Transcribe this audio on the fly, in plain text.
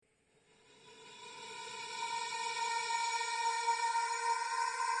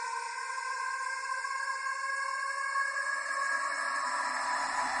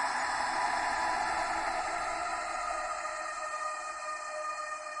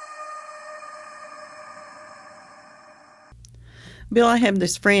Bill, I have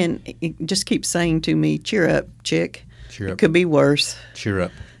this friend. He just keeps saying to me, "Cheer up, chick. Cheer up. It could be worse." Cheer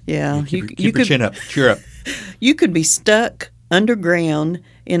up. Yeah, Keep your chin up. Cheer up. You could be stuck underground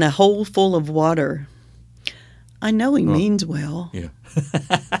in a hole full of water. I know he means well. Yeah.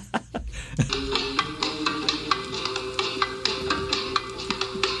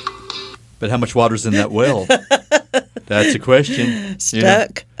 But how much water's in that well? That's a question.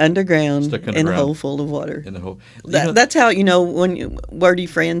 Stuck underground Stuck in a underground. hole full of water. In the whole. That's how, when wordy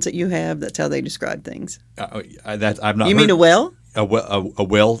friends that you have, that's how they describe things. I've not. You heard mean a well? A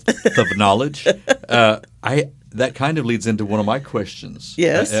wealth of knowledge. That kind of leads into one of my questions.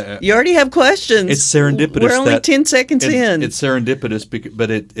 Yes. You already have questions. It's serendipitous. We're only 10 seconds in. It's serendipitous,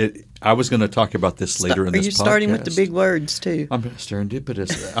 but I was going to talk about this later in this podcast. Are you starting with the big words too? I'm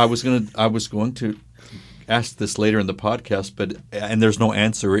serendipitous. I was going to ask this later in the podcast, and there's no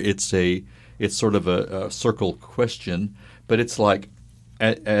answer. It's sort of a circle question, but it's like,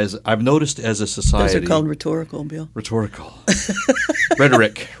 as I've noticed as a society. Those are called rhetorical, Bill. Rhetorical.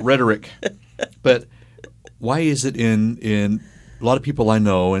 Rhetoric. But why is it in a lot of people I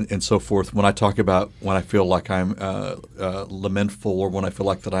know and so forth, when I talk about when I feel like I'm lamentful, or when I feel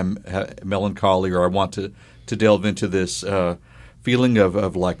like that I'm melancholy, or I want to delve into this feeling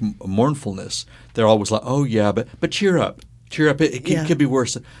of like mournfulness, they're always like, oh yeah, but cheer up. It could be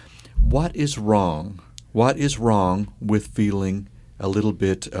worse. What is wrong? What is wrong with feeling a little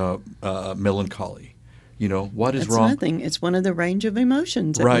bit melancholy? What is wrong? It's nothing. It's one of the range of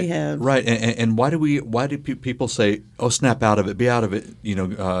emotions that we have. Right. And why do people say, "Oh, snap out of it, be out of it,"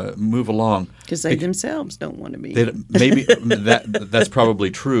 move along? Because they themselves don't want to be. Maybe that's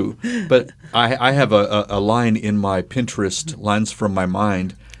probably true. But I have a line in my Pinterest, Lines from My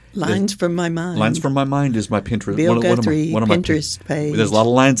Mind. Lines from My Mind. Lines from My Mind is my Pinterest. Bill Guthrie Pinterest page. There's a lot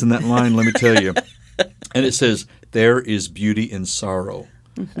of lines in that line, let me tell you. And it says, "There is beauty in sorrow."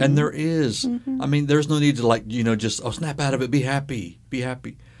 Mm-hmm. And there is. Mm-hmm. I mean, there's no need to just snap out of it, be happy.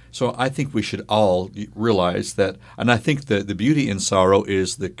 So I think we should all realize that, and I think that the beauty in sorrow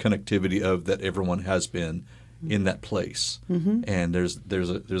is the connectivity of that everyone has been in that place, and there's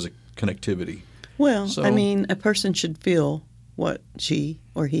a connectivity. Well, a person should feel what she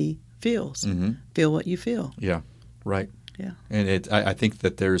or he feels. Mm-hmm. Feel what you feel. Yeah, right. Yeah, and I think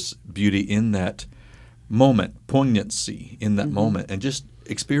that there's beauty in that moment, poignancy in that moment, and just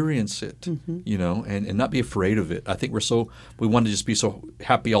experience it, and not be afraid of it. I think we want to just be so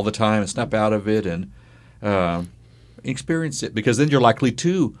happy all the time and snap out of it and experience it, because then you're likely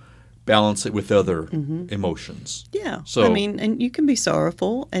to balance it with other emotions. Yeah. So, and you can be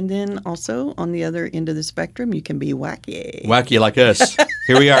sorrowful, and then also on the other end of the spectrum, you can be wacky. Wacky like us.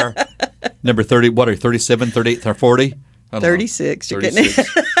 Here we are. Number 30, what are you, 37, 38, or 40? 36. You're 36.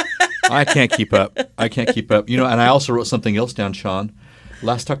 getting it. I can't keep up. And I also wrote something else down, Sean.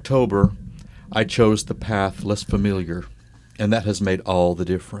 Last October, I chose the path less familiar, and that has made all the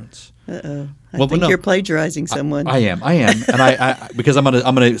difference. Uh-oh. I think you're plagiarizing someone. I am, and I because I'm going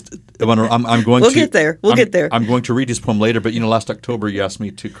to. We'll get there. We'll get there. I'm going to read his poem later, but last October you asked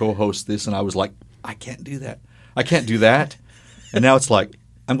me to co-host this, and I was like, I can't do that. And now it's like,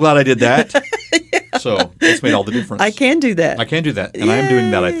 I'm glad I did that. Yeah. So it's made all the difference. I can do that. And I am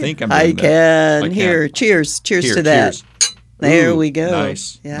doing that. I think I'm doing that. I can. Here, cheers to that. Cheers. There we go.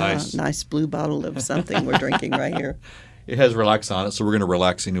 Nice. Yeah, nice blue bottle of something we're drinking right here. It has relax on it, so we're going to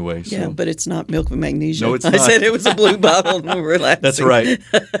relax anyway. So. Yeah, but it's not milk and magnesia. No, it's not. I said it was a blue bottle and we're relaxing. That's right.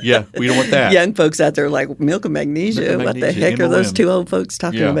 Yeah, we don't want that. Young folks out there are like, milk and magnesia? What the heck are those two old folks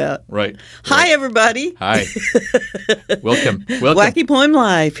talking about? Right. Hi, everybody. Hi. Welcome. Wacky Poem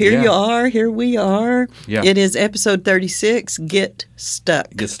Life. Here you are. Here we are. Yeah. It is episode 36, Get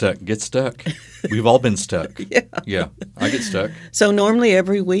Stuck. Get stuck. We've all been stuck. Yeah. I get stuck. So normally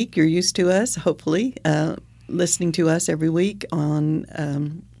every week, you're used to us, hopefully, listening to us every week on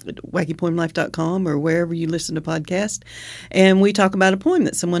wackypoemlife.com or wherever you listen to podcasts. And we talk about a poem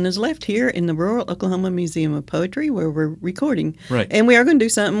that someone has left here in the Rural Oklahoma Museum of Poetry where we're recording. Right. And we are going to do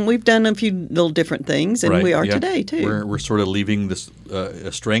something. We've done a few little different things, and we are today, too. We're sort of leaving this,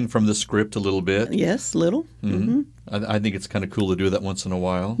 straying from the script a little bit. Yes, little. Mm-hmm. I think it's kind of cool to do that once in a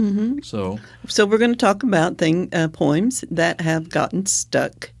while. Mm-hmm. So we're going to talk about poems that have gotten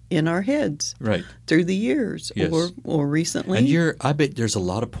stuck in our heads through the years or recently. And I bet there's a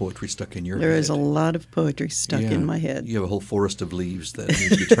lot of poetry stuck in your head. There is a lot of poetry stuck in my head. You have a whole forest of leaves that needs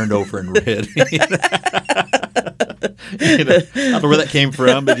to be turned over and read. I don't know where that came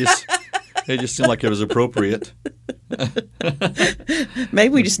from, but it just seemed like it was appropriate.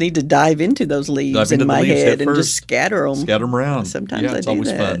 Maybe we just need to dive into those leaves in my head and just scatter them. Scatter them around. Sometimes I do always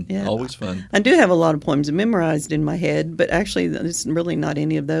that. Fun. Yeah. Always fun. I do have a lot of poems memorized in my head, but actually there's really not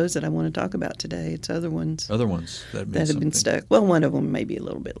any of those that I want to talk about today. It's other ones. Other ones that have been stuck. Well, one of them may be a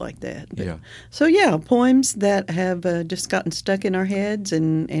little bit like that. But, yeah. So, poems that have just gotten stuck in our heads,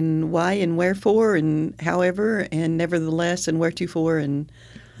 and why and wherefore and however and nevertheless and wheretofore and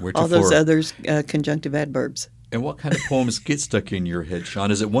all those others conjunctive adverbs. And what kind of poems get stuck in your head,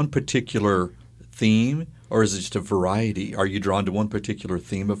 Sean? Is it one particular theme, or is it just a variety? Are you drawn to one particular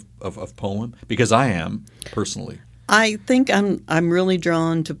theme of poem? Because I am, personally. I think I'm really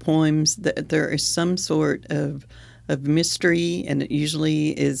drawn to poems that there is some sort of mystery, and it usually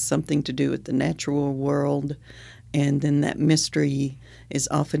is something to do with the natural world, and then that mystery is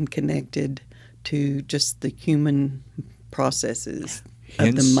often connected to just the human processes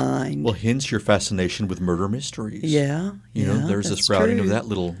of the mind. Well, hence your fascination with murder mysteries. Yeah. You know, there's a sprouting of that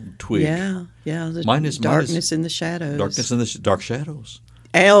little twig. Yeah. Mine is darkness in the shadows. Darkness in the dark shadows.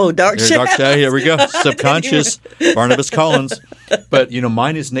 Oh, dark shadows. Here we go. Subconscious. Barnabas Collins. But,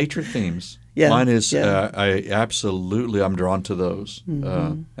 mine is nature themes. Yeah. Mine is, I'm drawn to those.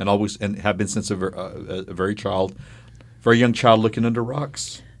 And always, and have been since a very young child looking under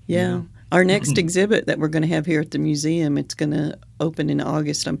rocks. Yeah. Our next exhibit that we're going to have here at the museum, it's going to open in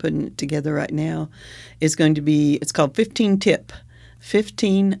August. I'm putting it together right now. It's called 15 Tip.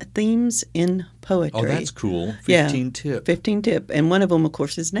 15 Themes in Poetry. Oh, that's cool. 15 Tip. 15 Tip. And one of them, of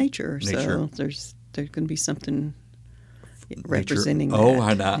course, is nature. So there's going to be something representing that. Oh,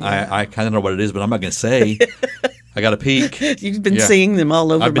 I kind of know what it is, but I'm not going to say. I got a peek. You've been seeing them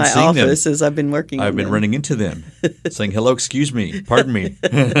all over my office as I've been working on them. I've been running into them, saying, hello, excuse me, pardon me.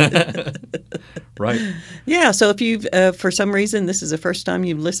 Right. Yeah, so if you've, for some reason, this is the first time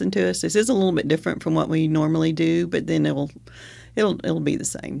you've listened to us, this is a little bit different from what we normally do, but then it'll be the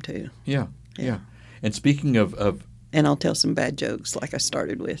same too. Yeah. And speaking of and I'll tell some bad jokes like I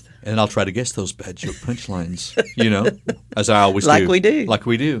started with. And I'll try to guess those bad joke punchlines, as I always do. Like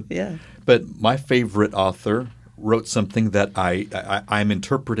we do. Yeah. But my favorite author wrote something that I'm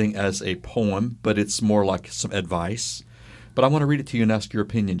interpreting as a poem, but it's more like some advice. But I want to read it to you and ask your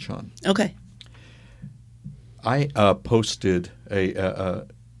opinion, Sean. Okay. I posted a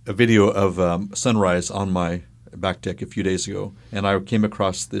video of sunrise on my back deck a few days ago, and I came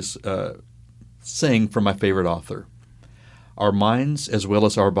across this saying from my favorite author. Our minds, as well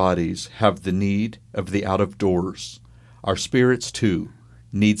as our bodies, have the need of the out-of-doors. Our spirits, too,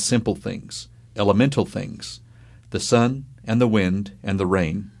 need simple things, elemental things, the sun and the wind and the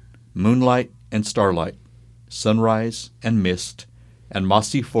rain, moonlight and starlight, sunrise and mist, and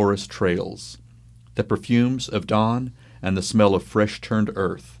mossy forest trails, the perfumes of dawn and the smell of fresh-turned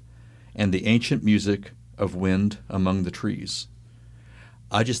earth, and the ancient music of wind among the trees.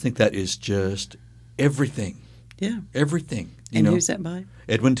 I just think that is just everything. Yeah. Everything. And who's that by?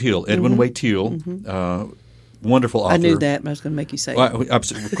 Edwin Teale. Edwin Wade Teale. Wonderful author. I knew that, but I was going to make you say it.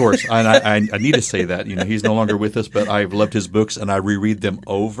 Of course. I need to say that. He's no longer with us, but I've loved his books, and I reread them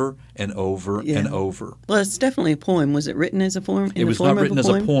over and over and over. Well, it's definitely a poem. Was it written as a poem? It was not written as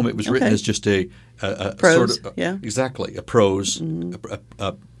a poem. It was written as just a prose, sort of, exactly, a prose,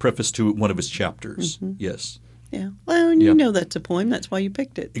 a preface to one of his chapters. Yes. Yeah. Well, you know that's a poem. That's why you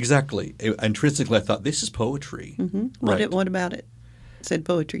picked it. Exactly. Intrinsically, I thought, this is poetry. Right. What about it said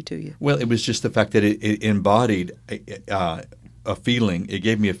poetry to you? Well, it was just the fact that it embodied a feeling. It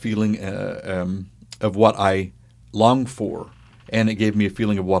gave me a feeling of what I long for, and it gave me a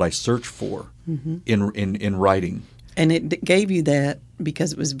feeling of what I search for in writing. And it gave you that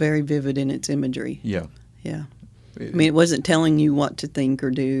because it was very vivid in its imagery. Yeah. Yeah. I mean, it wasn't telling you what to think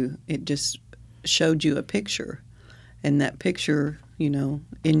or do. It just showed you a picture, and that picture,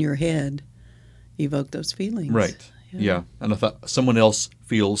 in your head, evoked those feelings. Right. Yeah. And I thought someone else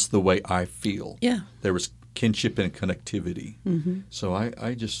feels the way I feel. Yeah. There was kinship and connectivity. So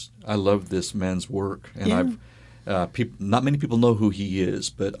I love this man's work, and not many people know who he is,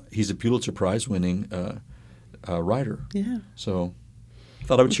 but he's a Pulitzer Prize winning writer. Yeah. So I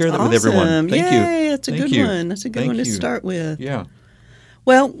thought I would share that with everyone. Thank you. That's a good one. That's a good one to start with. Yeah.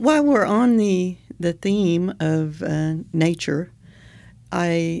 Well, while we're on the theme of nature,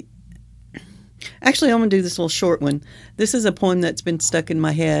 I'm going to do this little short one. This is a poem that's been stuck in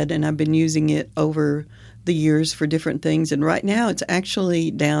my head, and I've been using it over the years for different things. And right now it's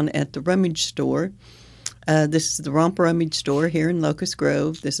actually down at the rummage store This is the Romp Rummage store here in Locust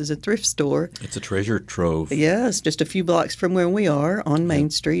Grove. This is a thrift store. It's a treasure trove. Yeah, it's just a few blocks from where we are on Main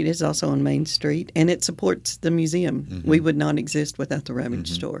Street. It's also on Main Street, and it supports the museum. Mm-hmm. We would not exist without the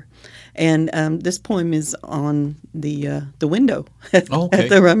rummage store. And this poem is on the window at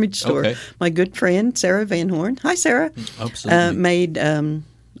the rummage store. Okay. My good friend Sarah Van Horn. Hi, Sarah. Absolutely. Made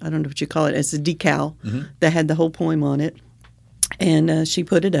I don't know what you call it. It's a decal that had the whole poem on it, and she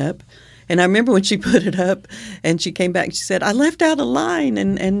put it up. And I remember when she put it up, and she came back and she said, "I left out a line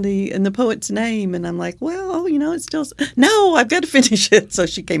and the poet's name." And I'm like, "Well, it's still no. I've got to finish it." So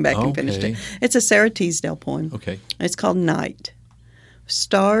she came back and finished it. It's a Sarah Teasdale poem. Okay. It's called Night.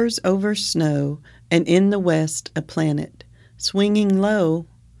 Stars over snow, and in the west a planet swinging low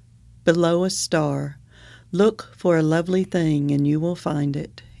below a star. Look for a lovely thing, and you will find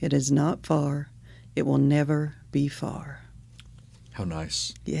it. It is not far. It will never be far. How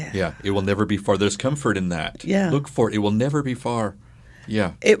nice. Yeah. Yeah, it will never be far. There's comfort in that. Yeah. Look for it. It will never be far.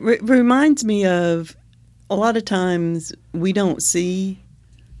 Yeah. It reminds me of a lot of times we don't see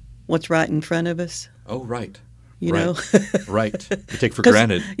what's right in front of us. Oh, right. You know? Right. We take for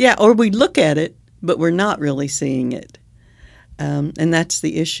granted. Yeah, or we look at it, but we're not really seeing it. And that's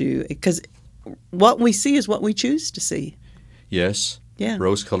the issue. Because what we see is what we choose to see. Yes. Yeah.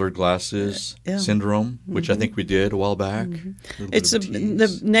 Rose-colored glasses syndrome, which I think we did a while back. It's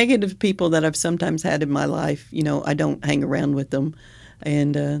the negative people that I've sometimes had in my life. I don't hang around with them,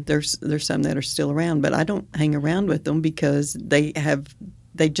 and there's some that are still around, but I don't hang around with them because they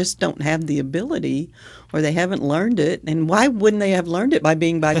just don't have the ability, or they haven't learned it. And why wouldn't they have learned it by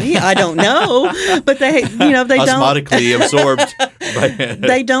being by me? I don't know, but they osmotically absorbed.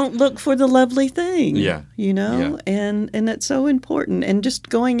 They don't look for the lovely thing. Yeah. And it's so important. And just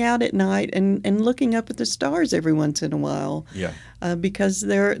going out at night and looking up at the stars every once in a while. Yeah. Because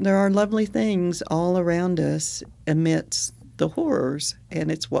there are lovely things all around us amidst the horrors, and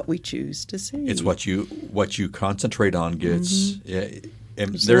it's what we choose to see. It's what you concentrate on gets. Yeah.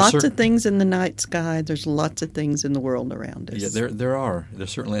 And there's lots of things in the night sky. There's lots of things in the world around us. Yeah, there are. There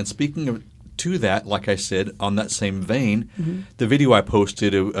certainly. And speaking of to that, like I said, on that same vein, the video I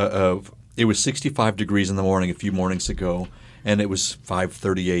posted of it was 65 degrees in the morning a few mornings ago, and it was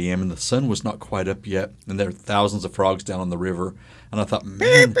 5:30 a.m. and the sun was not quite up yet, and there are thousands of frogs down on the river. And I thought,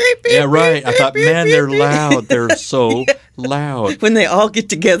 man, yeah, right. I thought, man, they're loud. They're so loud when they all get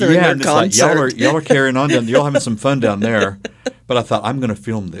together in their and concert. Like, y'all are carrying on down. Y'all having some fun down there. But I thought, I'm going to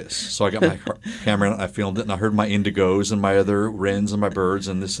film this. So I got my camera and I filmed it, and I heard my indigos and my other wrens and my birds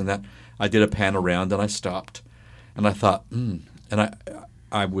and this and that. I did a pan around and I stopped, and I thought, and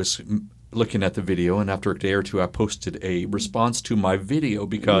I was looking at the video, and after a day or two, I posted a response to my video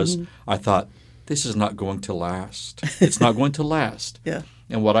because I thought, this is not going to last. It's not going to last. Yeah.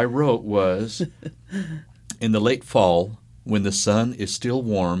 And what I wrote was, in the late fall, when the sun is still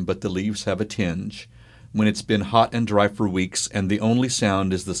warm but the leaves have a tinge, when it's been hot and dry for weeks and the only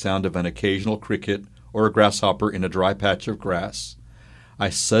sound is the sound of an occasional cricket or a grasshopper in a dry patch of grass, I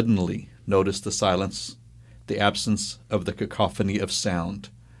suddenly noticed the silence, the absence of the cacophony of sound,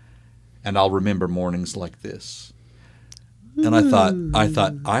 and I'll remember mornings like this. And I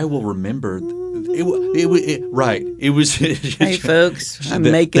thought I will remember. Right. It was. Hey, folks, I'm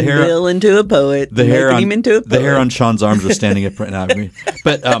making Bill into a poet. The hair on Sean's arms was standing up right now.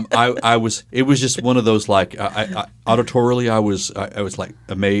 But I was. It was just one of those like auditorily. I was like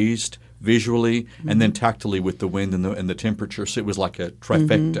amazed visually, and then tactily with the wind and the temperature. So it was like a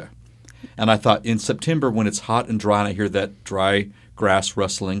trifecta. And I thought in September when it's hot and dry, and I hear that dry grass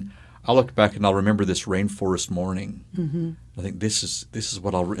rustling, I'll look back and I'll remember this rainforest morning. I think this is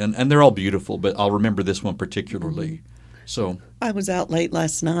what I'll and they're all beautiful, but I'll remember this one particularly. So I was out late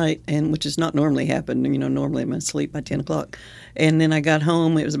last night, and which has not normally happened. Normally I'm asleep by 10 o'clock, and then I got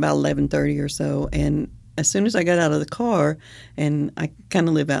home. It was about 11:30 or so, and as soon as I got out of the car, and I kind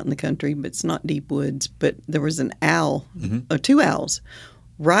of live out in the country, but it's not deep woods, but there was an owl, or two owls,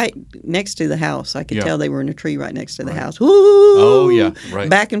 right next to the house. I could tell they were in a tree right next to the house. Woo! Oh, yeah, right.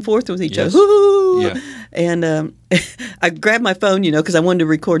 Back and forth with each other. Woo! Yeah. And I grabbed my phone, because I wanted to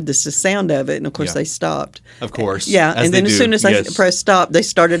record the sound of it, and of course they stopped. Of course. Yeah, and then as soon as I pressed stop, they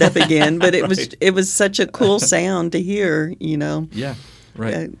started up again. But it Right. was such a cool sound to hear, Yeah.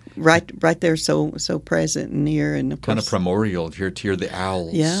 Right. Right there, so present and near, and of course kind of primordial to hear the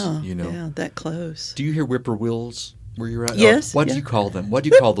owls. Yeah, you know. yeah, that close. Do you hear whippoorwills where you're at? Yes. What do you call them? What do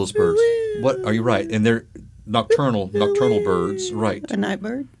you call those birds? What are you right? And they're nocturnal birds, right? A night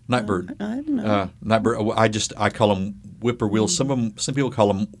bird. Nightbird. I don't know. Nightbird. I call them whippoorwills. Some people call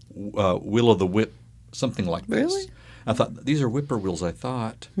them will o' the whip, something like this. Really? I thought, these are whippoorwills, I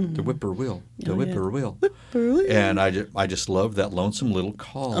thought. The whippoorwill. The Oh, yeah. whippoorwill. Whippoorwill. And I just love that lonesome little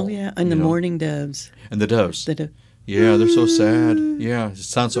call. Oh, yeah. And the you know. mourning doves. And the doves. The Yeah, they're so sad. Yeah, it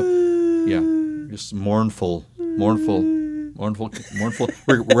sounds so, yeah, just mournful. We're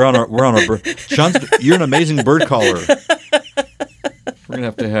on our bird. Sean, you're an amazing bird caller.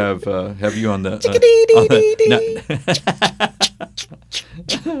 We're gonna have you on the.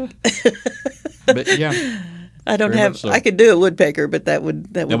 But yeah, I don't very have. much so. I could do a woodpecker, but that would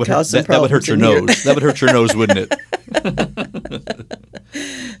cause some that would problems. hurt your in here. nose. That would hurt your nose, wouldn't it?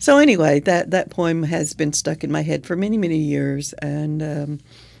 So anyway, that poem has been stuck in my head for many, many years, and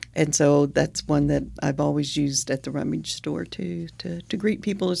so that's one that I've always used at the rummage store to greet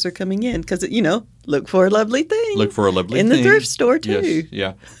people as they're coming in, because look for a lovely thing. Look for a lovely in thing the thrift store too.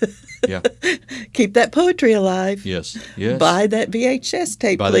 Yes. Yeah. Keep that poetry alive. Yes. Buy that VHS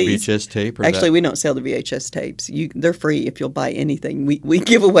tape, Buy please. the VHS tape. Actually, we don't sell the VHS tapes. They're free if you'll buy anything. We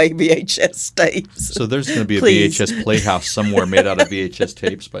give away VHS tapes. So there's going to be a Please. VHS playhouse somewhere made out of VHS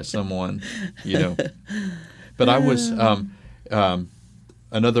tapes by someone, But I was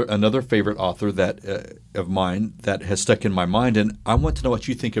another favorite author that of mine that has stuck in my mind, and I want to know what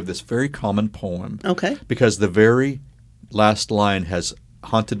you think of this very common poem. Okay. Because the very last line has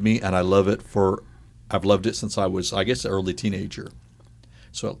haunted me, and I love it I've loved it since I was, I guess, an early teenager.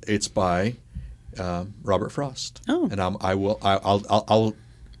 So it's by Robert Frost. Oh. And I'll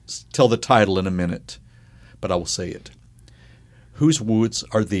tell the title in a minute, but I will say it. Whose woods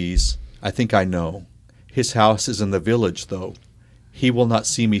are these? I think I know. His house is in the village, though. He will not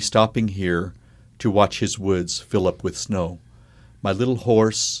see me stopping here to watch his woods fill up with snow. My little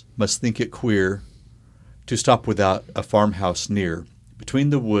horse must think it queer to stop without a farmhouse near, between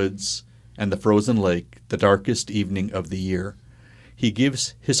the woods and the frozen lake, the darkest evening of the year. He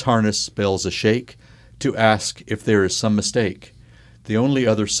gives his harness bells a shake to ask if there is some mistake. The only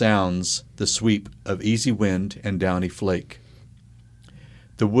other sounds the sweep of easy wind and downy flake.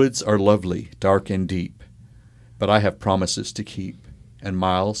 The woods are lovely, dark and deep, but I have promises to keep, and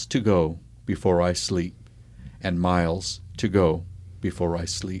miles to go before I sleep, and miles to go before I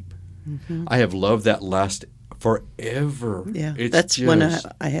sleep. Mm-hmm. I have loved that last forever. Yeah, it's that's just, one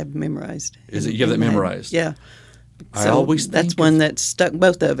I have memorized. Is it? You have that memorized? Yeah. I always think that's one that stuck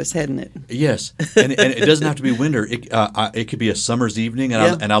both of us, hadn't it? Yes, and it doesn't have to be winter. It could be a summer's evening,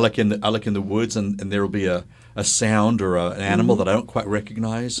 and I look in the woods, and there will be a sound or an animal that I don't quite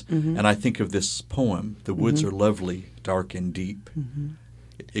recognize, and I think of this poem. The woods are lovely, dark and deep.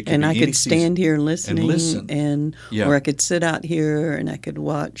 It And I could season. stand here listening, listen. or I could sit out here and I could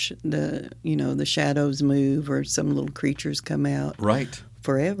watch the shadows move or some little creatures come out. Right.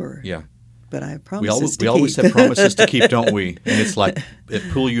 Forever. Yeah. But I have promises we always have promises to keep, don't we? And it's like it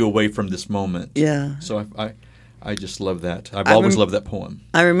pull you away from this moment. Yeah. So I just love that. I've always loved that poem.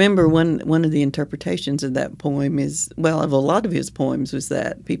 I remember one of the interpretations of that poem of a lot of his poems was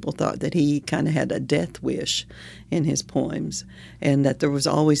that people thought that he kind of had a death wish in his poems, and that there was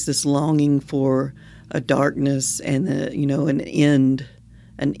always this longing for a darkness and an end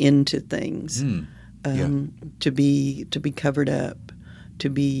to things, to be covered up, to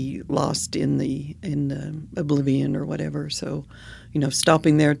be lost in the oblivion or whatever. So,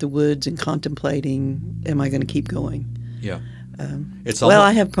 stopping there at the woods and contemplating, am I going to keep going? Yeah.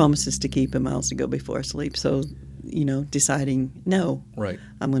 I have promises to keep and miles to go before I sleep. So, deciding, no, right,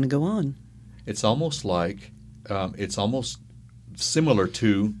 I'm going to go on. It's almost like, it's almost similar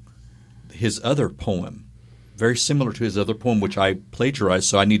to his other poem, very similar to his other poem, which I plagiarized,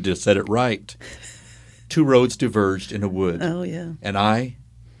 so I need to set it right. Two roads diverged in a wood. Oh, yeah. And I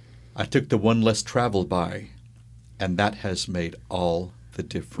took the one less traveled by, and that has made all the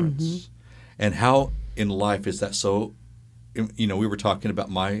difference. Mm-hmm. And how in life is that so? We were talking about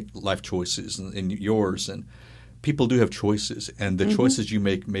my life choices and yours, and people do have choices, and the choices you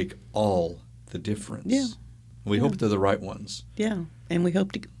make all the difference. Yeah. We hope they're the right ones. Yeah, and we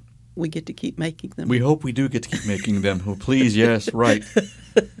hope we get to keep making them. We hope we do get to keep making them. Oh, please, yes, right.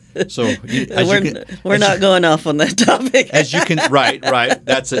 So we're not going off on that topic. As you can, right.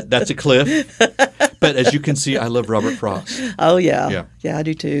 That's a cliff. But as you can see, I love Robert Frost. Oh yeah, I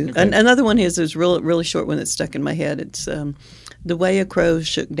do too. Okay. And another one is really short one that's stuck in my head. It's the way a crow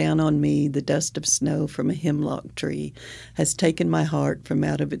shook down on me, the dust of snow from a hemlock tree, has taken my heart from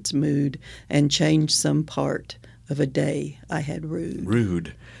out of its mood and changed some part of a day I had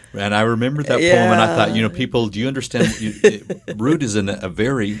rued. And I remembered that poem, and I thought, people, do you understand? Rude is a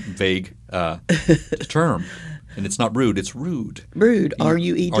very vague term, and it's not rude; it's rude. Rude,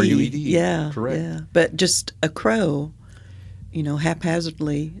 R-U-E-D. R-U-E-D. Yeah, correct. Yeah. But just a crow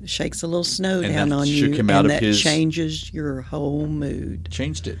haphazardly shakes a little snow And down that on shook you, him out and of that his- changes your whole mood.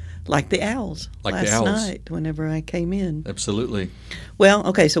 Changed it. Like the owls Like the last owls. night whenever I came in. Absolutely. Well,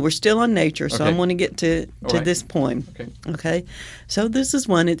 okay, so we're still on nature, so Okay. I want to get to All right. this poem. Okay. Okay, so this is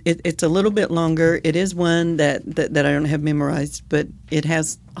one. It's a little bit longer. It is one that I don't have memorized, but it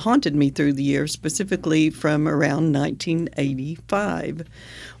has haunted me through the years, specifically from around 1985,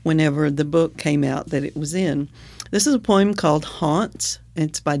 whenever the book came out that it was in. This is a poem called Haunts.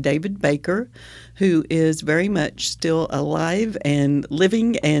 It's by David Baker, who is very much still alive and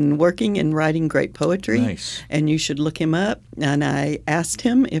living and working and writing great poetry. Nice. And you should look him up. And I asked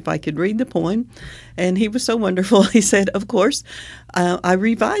him if I could read the poem, and he was so wonderful. He said, of course. I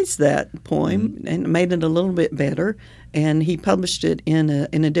revised that poem and made it a little bit better, and he published it in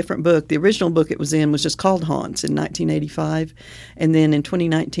a different book. The original book it was in was just called Haunts in 1985, and then in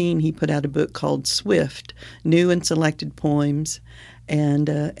 2019 he put out a book called Swift, New and Selected Poems, and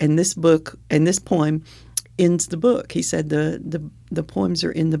this book and this poem ends the book. He said the poems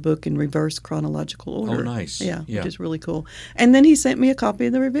are in the book in reverse chronological order. Oh, nice. Yeah, Yeah. which is really cool. And then he sent me a copy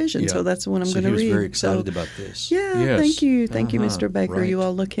of the revision, Yeah. so that's the one I'm So going to read. he was very excited So, about this. yeah, Yes. thank you, Uh-huh. Mr. Baker. Right. You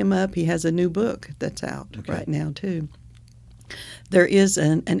all look him up. He has a new book that's out Okay. right now too. There is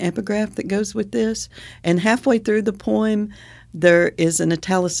an epigraph that goes with this, and halfway through the poem, there is an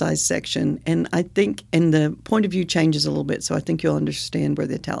italicized section, and I think, and the point of view changes a little bit, so I think you'll understand where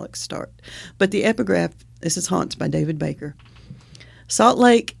the italics start. But the epigraph, this is Haunts by David Baker. Salt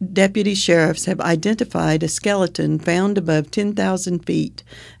Lake deputy sheriffs have identified a skeleton found above 10,000 feet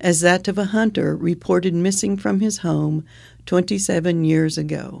as that of a hunter reported missing from his home 27 years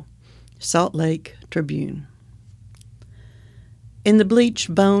ago. Salt Lake Tribune. In the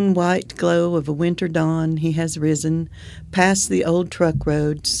bleached bone-white glow of a winter dawn, he has risen, past the old truck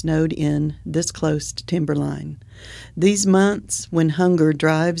road, snowed in, this close to timberline. These months, when hunger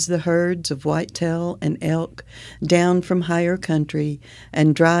drives the herds of whitetail and elk down from higher country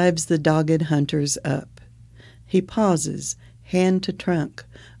and drives the dogged hunters up. He pauses, hand to trunk,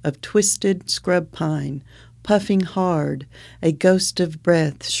 of twisted scrub pine, puffing hard, a ghost of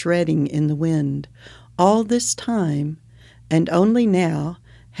breath shredding in the wind. All this time, and only now,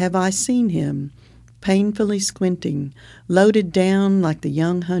 have I seen him, painfully squinting, loaded down like the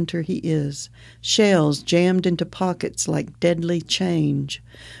young hunter he is, shells jammed into pockets like deadly change,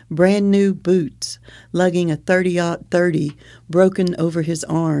 brand new boots, lugging a 30-30 broken over his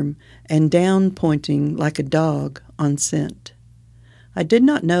arm and down pointing like a dog on scent. I did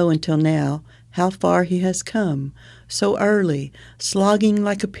not know until now how far he has come, so early, slogging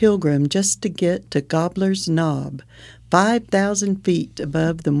like a pilgrim just to get to Gobbler's Knob, 5,000 feet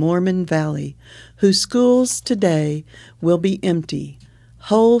above the Mormon Valley, whose schools today will be empty,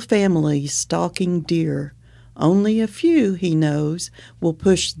 whole families stalking deer. Only a few, he knows, will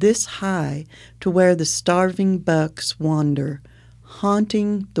push this high to where the starving bucks wander,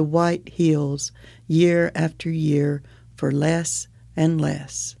 haunting the white hills year after year for less and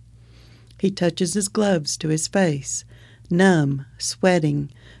less. He touches his gloves to his face, numb, sweating,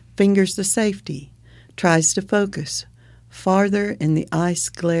 fingers the safety, tries to focus, farther in the ice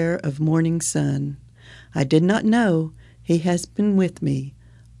glare of morning sun. I did not know he has been with me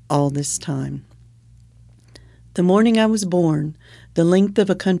all this time. The morning I was born, the length of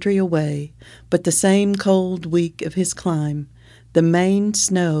a country away, but the same cold week of his climb, the Maine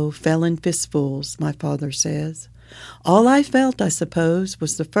snow fell in fistfuls, my father says. All I felt, I suppose,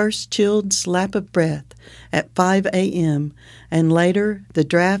 was the first chilled slap of breath at 5 a.m., and later the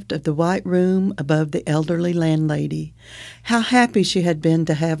draft of the white room above the elderly landlady. How happy she had been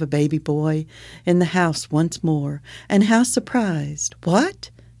to have a baby boy in the house once more, and how surprised. What?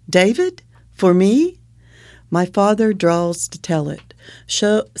 David? For me? My father draws to tell it.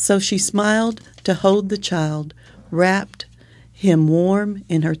 So she smiled to hold the child, wrapped him warm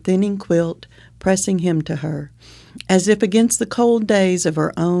in her thinning quilt, pressing him to her, as if against the cold days of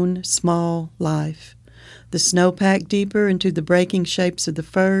her own small life. The snow packed deeper into the breaking shapes of the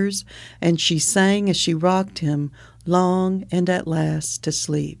firs, and she sang as she rocked him, long and at last to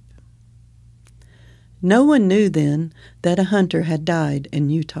sleep. No one knew then that a hunter had died in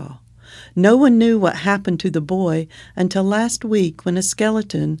Utah. No one knew what happened to the boy until last week when a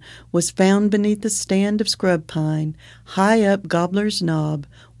skeleton was found beneath a stand of scrub pine high up Gobbler's Knob,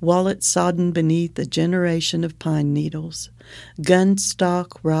 wallet sodden beneath a generation of pine needles. Gun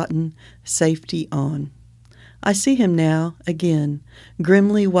stock rotten, safety on. I see him now, again,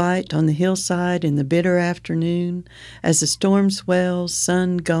 grimly white on the hillside in the bitter afternoon, as the storm swells,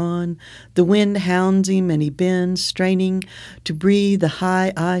 sun gone, the wind hounds him and he bends, straining to breathe the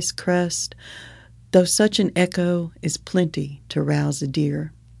high ice crust, though such an echo is plenty to rouse a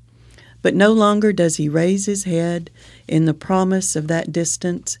deer. But no longer does he raise his head in the promise of that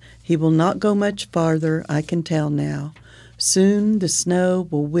distance. He will not go much farther, I can tell now. Soon the snow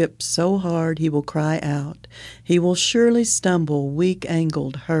will whip so hard he will cry out. He will surely stumble,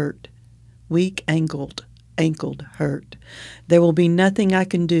 weak-ankled, hurt. Weak-ankled, hurt. There will be nothing I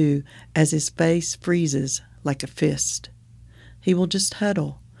can do as his face freezes like a fist. He will just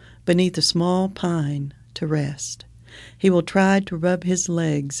huddle beneath a small pine to rest. He will try to rub his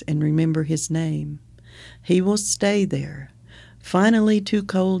legs and remember his name. He will stay there, finally too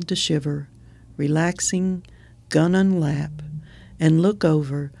cold to shiver, relaxing, gun on lap, and look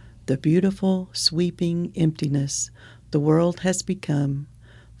over the beautiful, sweeping emptiness the world has become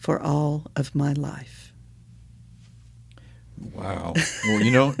for all of my life. Wow.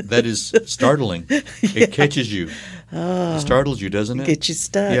 Well, that is startling. It catches you. It startles you, doesn't it? Gets you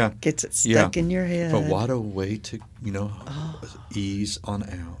stuck. Yeah. Gets it stuck in your head. But what a way to, ease on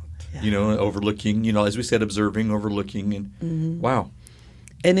out. Yeah. Overlooking, as we said, observing, overlooking, and wow.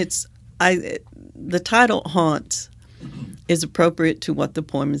 And the title Haunts is appropriate to what the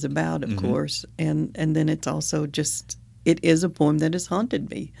poem is about, of course. And then it's also just, it is a poem that has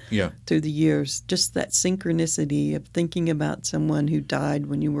haunted me through the years. Just that synchronicity of thinking about someone who died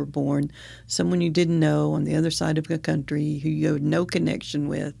when you were born, someone you didn't know on the other side of the country who you had no connection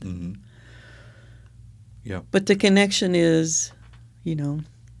with. Mm-hmm. Yeah. But the connection is,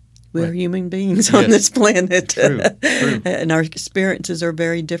 we're human beings on this planet. True. And our experiences are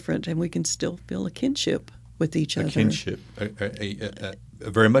very different, and we can still feel a kinship with each other. A kinship.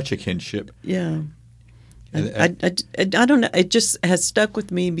 Very much a kinship. Yeah. I don't know. It just has stuck with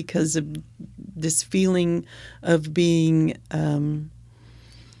me because of this feeling of being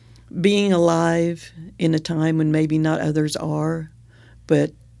alive in a time when maybe not others are,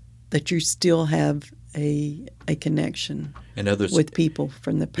 but that you still have a connection and others with people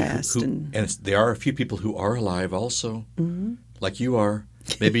from the past. And there are a few people who are alive also, like you are.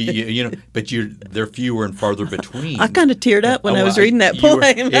 Maybe but they're fewer and farther between. I kind of teared up when I was reading that poem.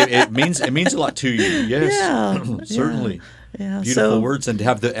 It means a lot to you. Yes, certainly. Yeah. Beautiful words, and to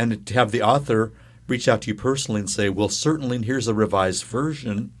have the author reach out to you personally and say, "Well, certainly, and here's a revised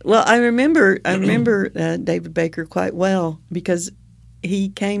version." Well, I remember David Baker quite well because he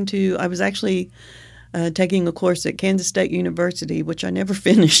came to. I was actually taking a course at Kansas State University, which I never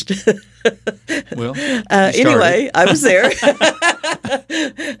finished. Well, anyway, I was there.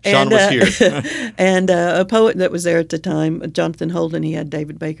 Sean was here. And a poet that was there at the time, Jonathan Holden, he had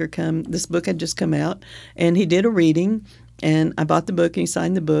David Baker come. This book had just come out, and he did a reading, and I bought the book, and he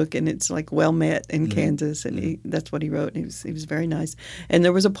signed the book, and it's like well met in Kansas, and that's what he wrote, and he was very nice. And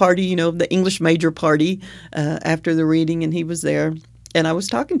there was a party, the English major party after the reading, and he was there. And I was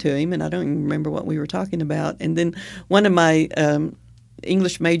talking to him, and I don't even remember what we were talking about. And then one of my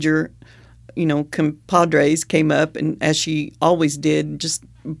English major, compadres came up, and as she always did, just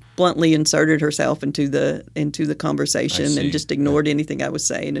bluntly inserted herself into the conversation and just ignored anything I was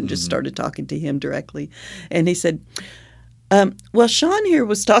saying and just started talking to him directly. And he said, well, Sean here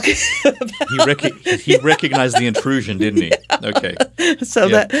was talking about... He recognized the intrusion, didn't he? Okay. So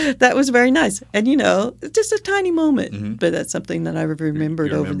that was very nice. And, it's just a tiny moment, but that's something that I've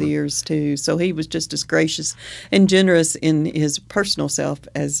remembered over the years, too. So he was just as gracious and generous in his personal self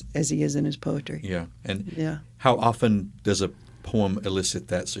as he is in his poetry. Yeah. And how often does a poem elicit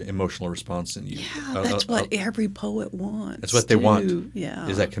that emotional response in you? Yeah, that's what every poet wants. That's what they want. Yeah,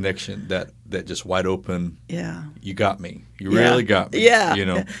 is that connection, that just wide open. Yeah, you got me. You really got me.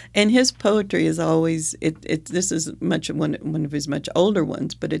 Yeah, And his poetry is always this is much one of his much older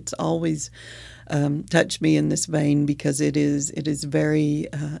ones, but it's always touched me in this vein because it is very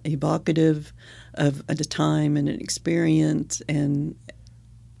evocative of a time and an experience and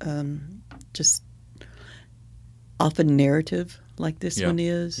just. Often narrative, like this one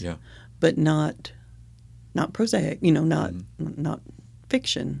is, but not prosaic. Not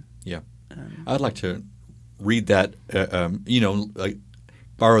fiction. Yeah, I'd like to read that. Like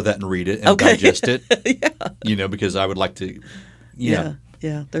borrow that and read it and digest it. Because I would like to. Yeah.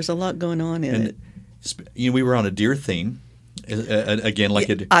 There's a lot going on in it. We were on a deer theme. Again,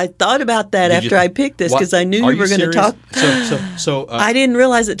 I thought about that after I picked this because I knew we were going to talk. So I didn't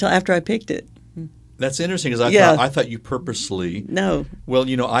realize it till after I picked it. That's interesting because I thought you purposely. No. Well,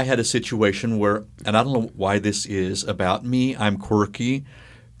 I had a situation where, and I don't know why this is about me. I'm quirky,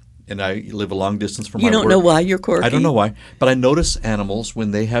 and I live a long distance from my work. You don't know why you're quirky? I don't know why, but I notice animals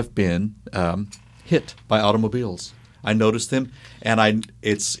when they have been hit by automobiles. I notice them, and I And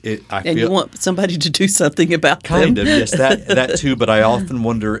feel you want somebody to do something about kind them. of, yes, that too. But I often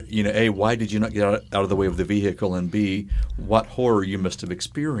wonder, A, why did you not get out of the way of the vehicle, and B, what horror you must have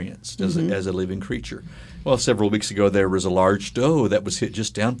experienced as a living creature. Well, several weeks ago there was a large doe that was hit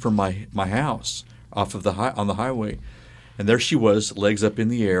just down from my house off of on the highway, and there she was, legs up in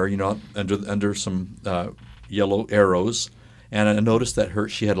the air, under some yellow arrows, and I noticed that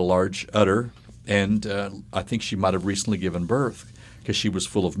she had a large udder, and I think she might have recently given birth because she was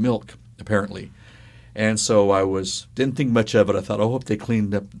full of milk apparently. And so didn't think much of it. I thought, I hope they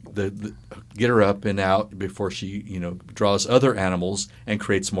cleaned up get her up and out before she, draws other animals and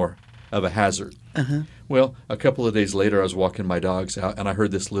creates more of a hazard. Uh-huh. Well, a couple of days later, I was walking my dogs out, and I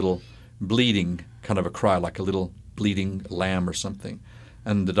heard this little bleating kind of a cry, like a little bleating lamb or something.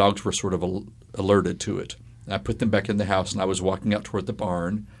 And the dogs were sort of alerted to it. And I put them back in the house, and I was walking out toward the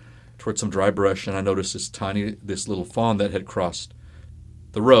barn, toward some dry brush, and I noticed this little fawn that had crossed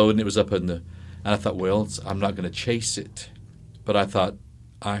the road, and it was up and I thought, well, I'm not going to chase it. But I thought,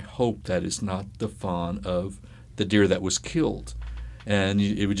 I hope that is not the fawn of the deer that was killed. And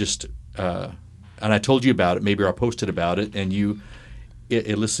it would just, and I told you about it, maybe I posted about it, and it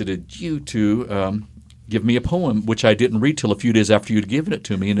elicited you to give me a poem, which I didn't read till a few days after you'd given it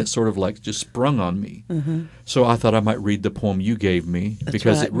to me, and it sort of like just sprung on me. Mm-hmm. So I thought I might read the poem you gave me. That's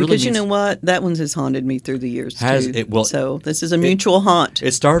because right. it really Because you know what? That one has haunted me through the years, too. So this is a mutual haunt.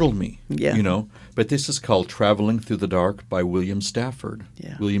 It startled me, Yeah. But this is called Traveling Through the Dark by William Stafford.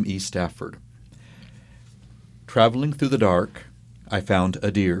 Yeah. William E. Stafford. Traveling through the dark, I found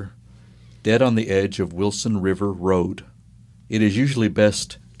a deer, dead on the edge of Wilson River Road. It is usually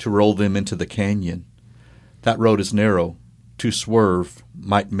best to roll them into the canyon. That road is narrow. To swerve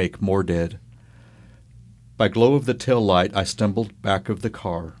might make more dead. By glow of the tail light, I stumbled back of the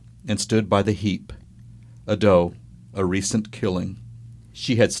car and stood by the heap. A doe, a recent killing.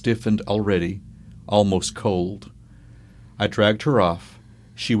 She had stiffened already, almost cold. I dragged her off.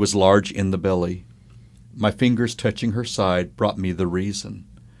 She was large in the belly. My fingers touching her side brought me the reason.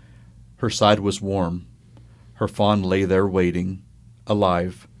 Her side was warm. Her fawn lay there waiting,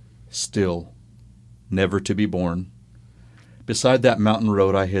 alive, still, never to be born. Beside that mountain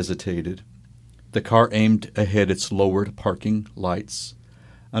road I hesitated. The car aimed ahead its lowered parking lights.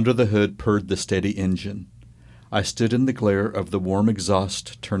 Under the hood purred the steady engine. I stood in the glare of the warm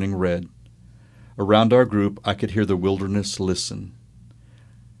exhaust turning red. Around our group I could hear the wilderness listen.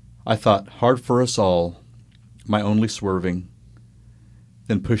 I thought, hard for us all, my only swerving,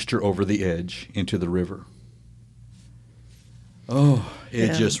 then pushed her over the edge into the river. Oh,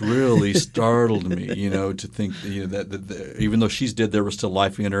 it just really startled me, to think that even though she's dead, there was still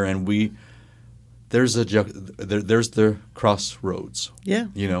life in her, and there's the crossroads. Yeah.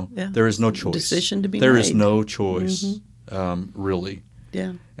 There is no choice. Decision to be There made. is no choice, really.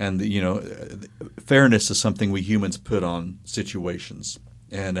 Yeah. And fairness is something we humans put on situations,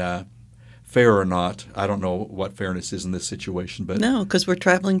 and fair or not, I don't know what fairness is in this situation, but No, because we're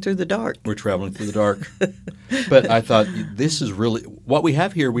traveling through the dark. we're traveling through the dark. But I thought, this is really what we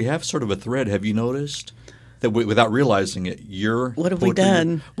have here. We have sort of a thread. Have you noticed that without realizing it, What have we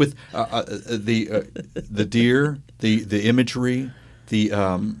done? with the deer, the imagery,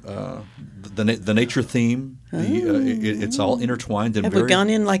 the nature theme? It's all intertwined and Have very. we gone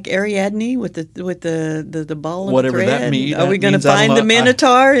in like Ariadne with the ball of Whatever thread? that means. Are we That going to means I don't find the know.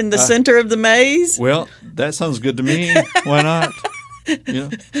 Minotaur in the center of the maze? Well, that sounds good to me. Why not?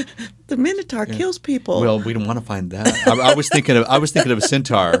 The Minotaur kills people. Well, we don't want to find that. I was thinking of a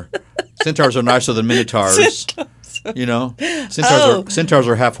centaur. Centaurs are nicer than minotaurs. Centaurs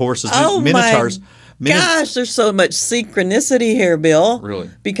are half horses. Minotaurs. Gosh, there's so much synchronicity here, Bill. Really?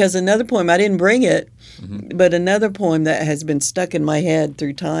 Because another poem, I didn't bring it, but another poem that has been stuck in my head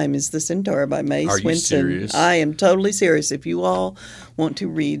through time is The Centaur by Mae Are Swinson. you serious? I am totally serious. If you all want to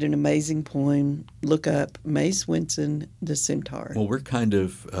read an amazing poem, look up Mae Swinson, The Centaur. Well, we're kind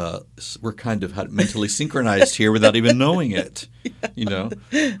of mentally synchronized here without even knowing it.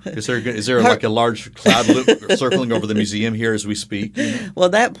 Is there like a large cloud circling over the museum here as we speak? Well,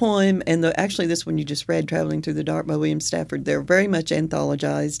 that poem and actually this one you just read, Traveling Through the Dark by William Stafford, they're very much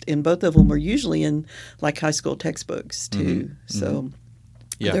anthologized, and both of them are usually in like high school textbooks too. So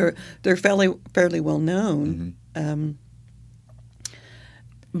they're fairly well known.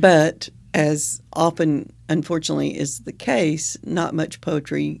 But as often, unfortunately, is the case, not much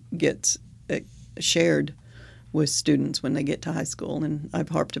poetry gets shared with students when they get to high school, and I've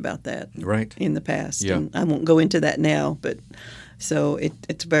harped about that in the past. Yeah. And I won't go into that now, but so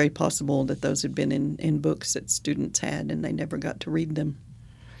it's very possible that those had been in books that students had and they never got to read them.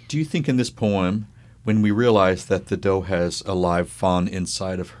 Do you think in this poem when we realize that the doe has a live fawn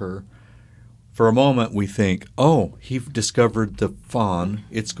inside of her, for a moment we think, "Oh, he discovered the fawn.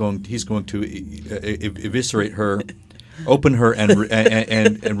 He's going to eviscerate her, open her,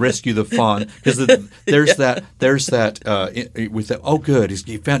 and rescue the fawn." Because there's that with that. Oh, good,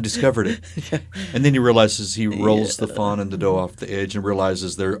 he discovered it, and then he realizes he rolls the fawn and the doe off the edge and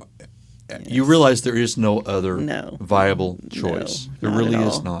realizes there. Yes. You realize there is no other viable choice. No, there really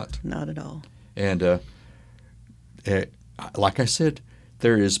is not. Not at all. And like I said,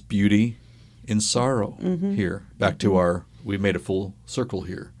 there is beauty in sorrow here. Back to we made a full circle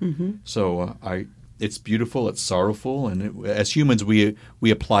here. So it's beautiful, it's sorrowful, and as humans we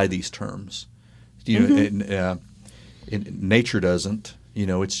apply these terms. And nature doesn't.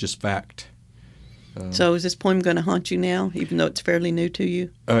 It's just fact. So is this poem going to haunt you now, even though it's fairly new to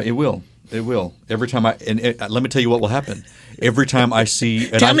you? It will. It will. Every time let me tell you what will happen. Every time I see,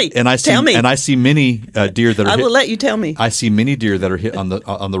 tell me. I see many deer that are. I will let you tell me. I see many deer that are hit on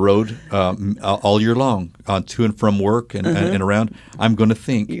the road all year long, to and from work and around. I'm going to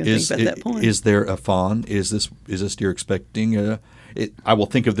think: is there a fawn? Is this deer expecting? I will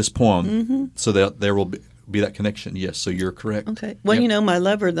think of this poem, so that there will be that connection. Yes, so you're correct. Okay. Well, my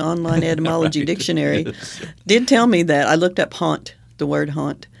lover, the online etymology dictionary, did tell me that. I looked up haunt, the word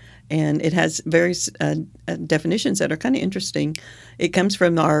haunt. And it has various definitions that are kind of interesting. It comes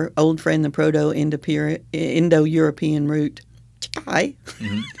from our old friend, the Proto-Indo-European root, chikai,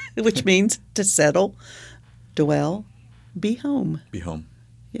 which means to settle, dwell, be home. Be home.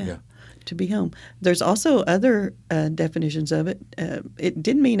 Yeah, to be home. There's also other definitions of it. It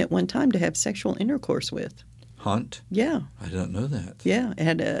did mean at one time to have sexual intercourse with. Haunt? Yeah. I don't know that. Yeah,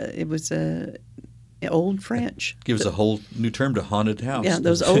 it was Old French. Gives a whole new term to haunted house. Yeah,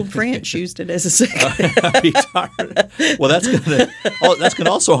 those old French used it as a second. Well, that's gonna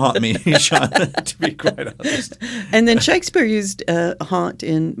also haunt me, Sean, to be quite honest. And then Shakespeare used haunt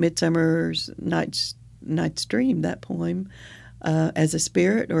in Midsummer's Night's Dream, that poem, as a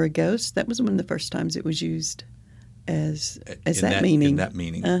spirit or a ghost. That was one of the first times it was used as that meaning. In that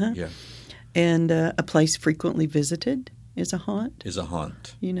meaning, yeah. And a place frequently visited. Is a haunt.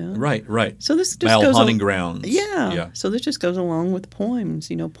 Right. So this just Mile goes haunting grounds. Yeah. So this just goes along with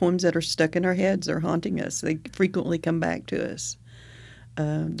poems. Poems that are stuck in our heads are haunting us. They frequently come back to us.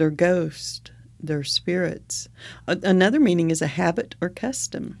 They're ghosts. They're spirits. Another meaning is a habit or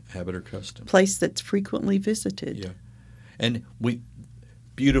custom. Habit or custom. Place that's frequently visited. Yeah. And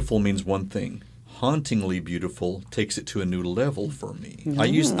beautiful means one thing. Hauntingly beautiful takes it to a new level for me. I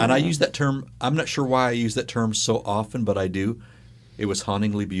use that term. I'm not sure why I use that term so often, but I do. It was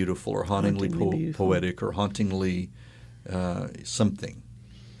hauntingly beautiful, or hauntingly poetic, or hauntingly something.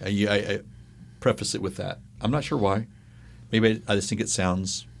 I preface it with that. I'm not sure why. Maybe I just think it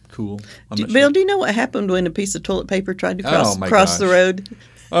sounds cool. Bill, do you know what happened when a piece of toilet paper tried to cross the road?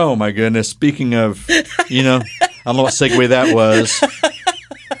 Oh my goodness! Speaking of, I don't know what segue that was.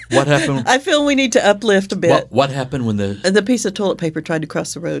 What happened? I feel we need to uplift a bit. What happened when the piece of toilet paper tried to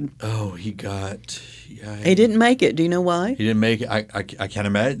cross the road? Oh, he didn't make it. Do you know why? He didn't make it. I can't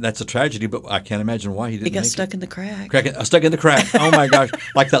imagine. That's a tragedy, but I can't imagine why he didn't make it. He got stuck in the crack. Stuck in the crack. Oh, my gosh.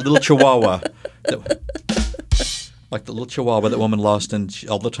 Like that little chihuahua. Like the little chihuahua that woman lost, and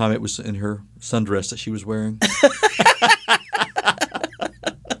all the time it was in her sundress that she was wearing.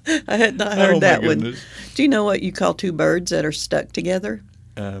 I had not heard that one. Do you know what you call two birds that are stuck together?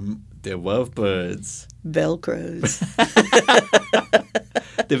 They're lovebirds. Velcros.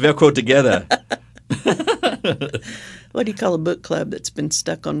 They Velcro together. What do you call a book club that's been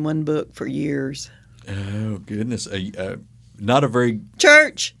stuck on one book for years? Oh, goodness. Not a very...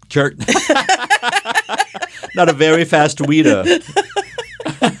 Church. Not a very fast reader.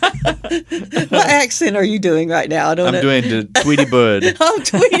 What accent are you doing right now? I'm doing the Tweety Bird. Oh,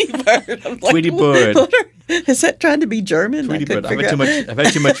 Tweety Bird. I'm like, Tweety Bird. Is that trying to be German? Tweety Bird. I've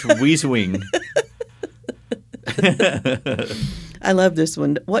had too much wheezing. I love this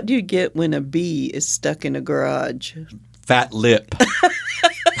one. What do you get when a bee is stuck in a garage? Fat lip.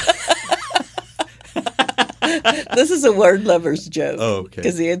 This is a word lover's joke. Oh, okay.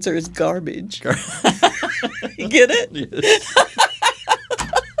 Because the answer is garbage. You get it? Yes.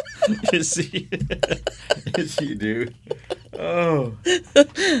 Yes, you do. Oh,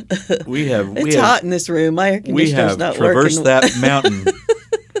 it's hot in this room. My air conditioner's not working. We have traversed that mountain.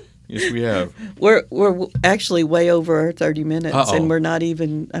 Yes, we have. We're actually way over our 30 minutes, and we're not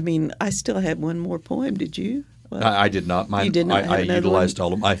even. I mean, I still had one more poem. Did you? Well, I did not. Mine, you did not. I utilized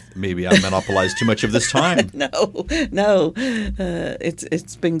all of them. Maybe I monopolized too much of this time. No.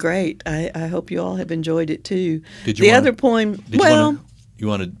 It's been great. I hope you all have enjoyed it too. Did you other poem? You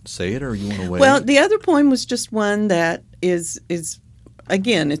want to say it or you want to wait? Well, the other poem was just one that is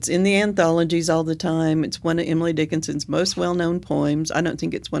again, it's in the anthologies all the time. It's one of Emily Dickinson's most well-known poems. I don't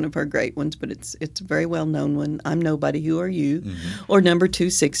think it's one of her great ones, but it's a very well-known one. I'm Nobody, Who Are You? Or Number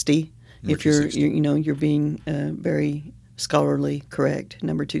 260, if you're being very scholarly correct.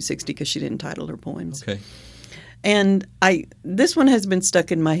 Number 260 because she didn't title her poems. Okay. And this one has been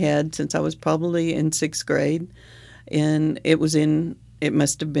stuck in my head since I was probably in 6th grade, and it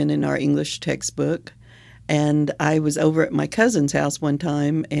must have been in our English textbook. And I was over at my cousin's house one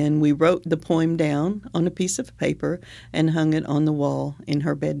time, and we wrote the poem down on a piece of paper and hung it on the wall in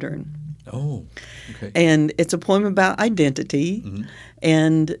her bedroom. Oh, okay. And it's a poem about identity,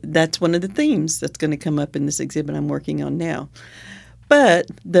 and that's one of the themes that's going to come up in this exhibit I'm working on now. But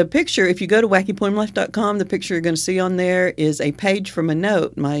the picture, if you go to wackypoemlife.com, the picture you're going to see on there is a page from a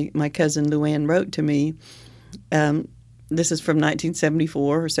note my cousin Luann wrote to me. This is from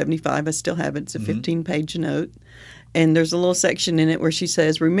 1974 or 75. I still have it. It's a 15-page note. And there's a little section in it where she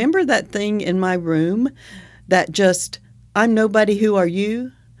says, "Remember that thing in my room that just, I'm nobody, who are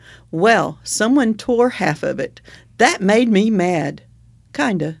you? Well, someone tore half of it. That made me mad.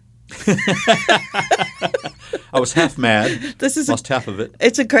 Kinda." I was half mad. Lost half of it.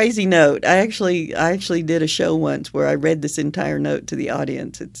 It's a crazy note. I actually did a show once where I read this entire note to the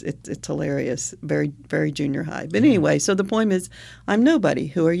audience. It's hilarious. Very, very junior high. But anyway, so the poem is, I'm nobody.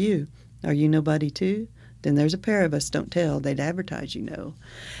 Who are you? Are you nobody too? Then there's a pair of us, don't tell. They'd advertise, you know.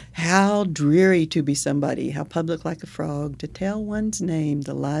 How dreary to be somebody, how public like a frog, to tell one's name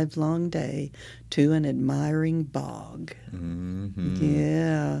the livelong day to an admiring bog. Mm-hmm.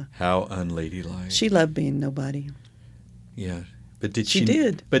 Yeah. How unladylike. She loved being nobody. Yeah. But did She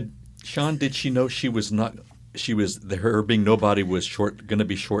did. But Sean, did she know she was not... her being nobody was going to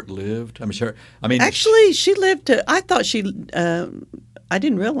be short-lived? Actually, she lived to... I thought she... I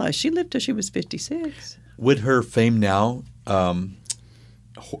didn't realize she lived till she was 56. Would her fame now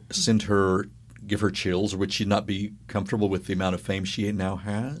give her chills, or would she not be comfortable with the amount of fame she now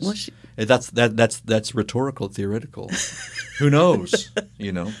has? Well, that's rhetorical, theoretical. Who knows?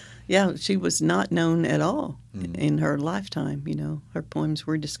 You know. Yeah, she was not known at all in her lifetime. You know, her poems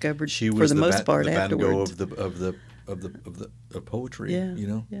were discovered for the most part afterwards. Van Gogh of poetry. Yeah, you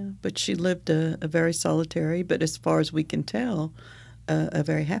know. Yeah, but she lived a very solitary, but as far as we can tell, a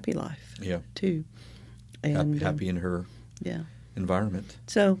very happy life. Yeah. Too. And happy in her environment.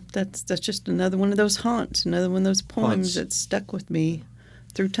 So that's just another one of those haunts, another one of those poems that stuck with me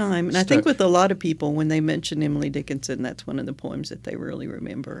through time. And I think with a lot of people, when they mention Emily Dickinson, that's one of the poems that they really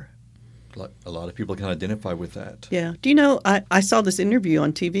remember. A lot of people can identify with that. Yeah. Do you know, I saw this interview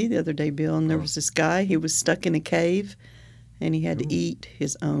on TV the other day, Bill, and there was this guy, he was stuck in a cave, and he had to eat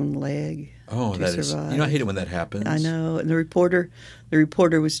his own leg to survive. I hate it when that happens. I know. And the reporter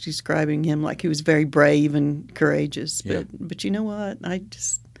was describing him like he was very brave and courageous. But you know what? I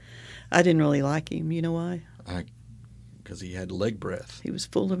didn't really like him. You know why? Because he had leg breath. He was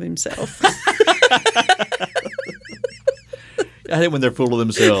full of himself. I hate when they're full of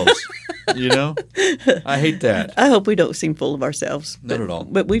themselves. You know? I hate that. I hope we don't seem full of ourselves. Not at all.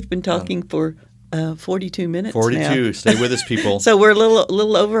 But we've been talking for 42 minutes 42. now. Stay with us, people. So we're a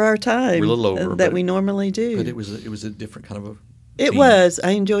little over our time. We're a little over. That we normally do. But it was a different kind of a It was.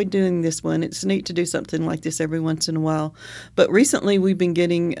 I enjoyed doing this one. It's neat to do something like this every once in a while. But recently we've been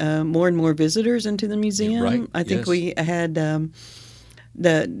getting more and more visitors into the museum. Right. I think we had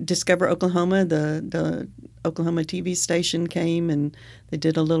the Discover Oklahoma, the Oklahoma TV station came and they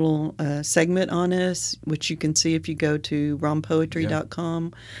did a little segment on us, which you can see if you go to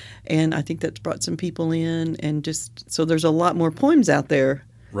rompoetry.com. And I think that's brought some people in. And so there's a lot more poems out there.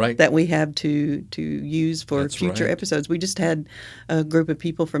 Right. That we have to use for future episodes. We just had a group of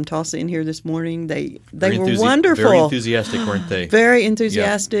people from Tulsa in here this morning. They were wonderful. Very enthusiastic, weren't they? Very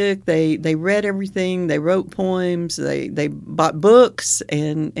enthusiastic. Yeah. They read everything. They wrote poems. They bought books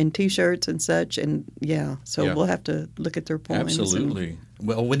and T-shirts and such. And we'll have to look at their poems. Absolutely.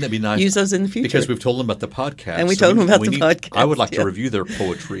 Well, wouldn't that be nice? Use those in the future. Because we've told them about the podcast. And we told them about the podcast. I would like to review their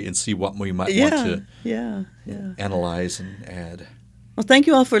poetry and see what we might want to analyze and add. Well, thank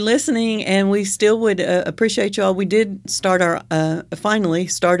you all for listening, and we still would appreciate you all. We did start finally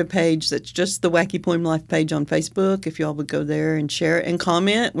start a page that's just the Wacky Poem Life page on Facebook. If you all would go there and share it and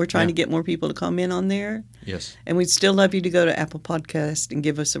comment. We're trying to get more people to comment on there. Yes. And we'd still love you to go to Apple Podcast and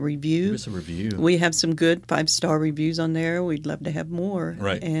give us a review. Give us a review. We have some good 5-star reviews on there. We'd love to have more.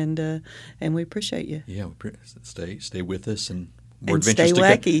 Right. And we appreciate you. Yeah, stay with us and more adventures to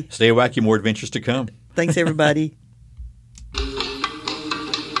come. Stay wacky, more adventures to come. Thanks, everybody.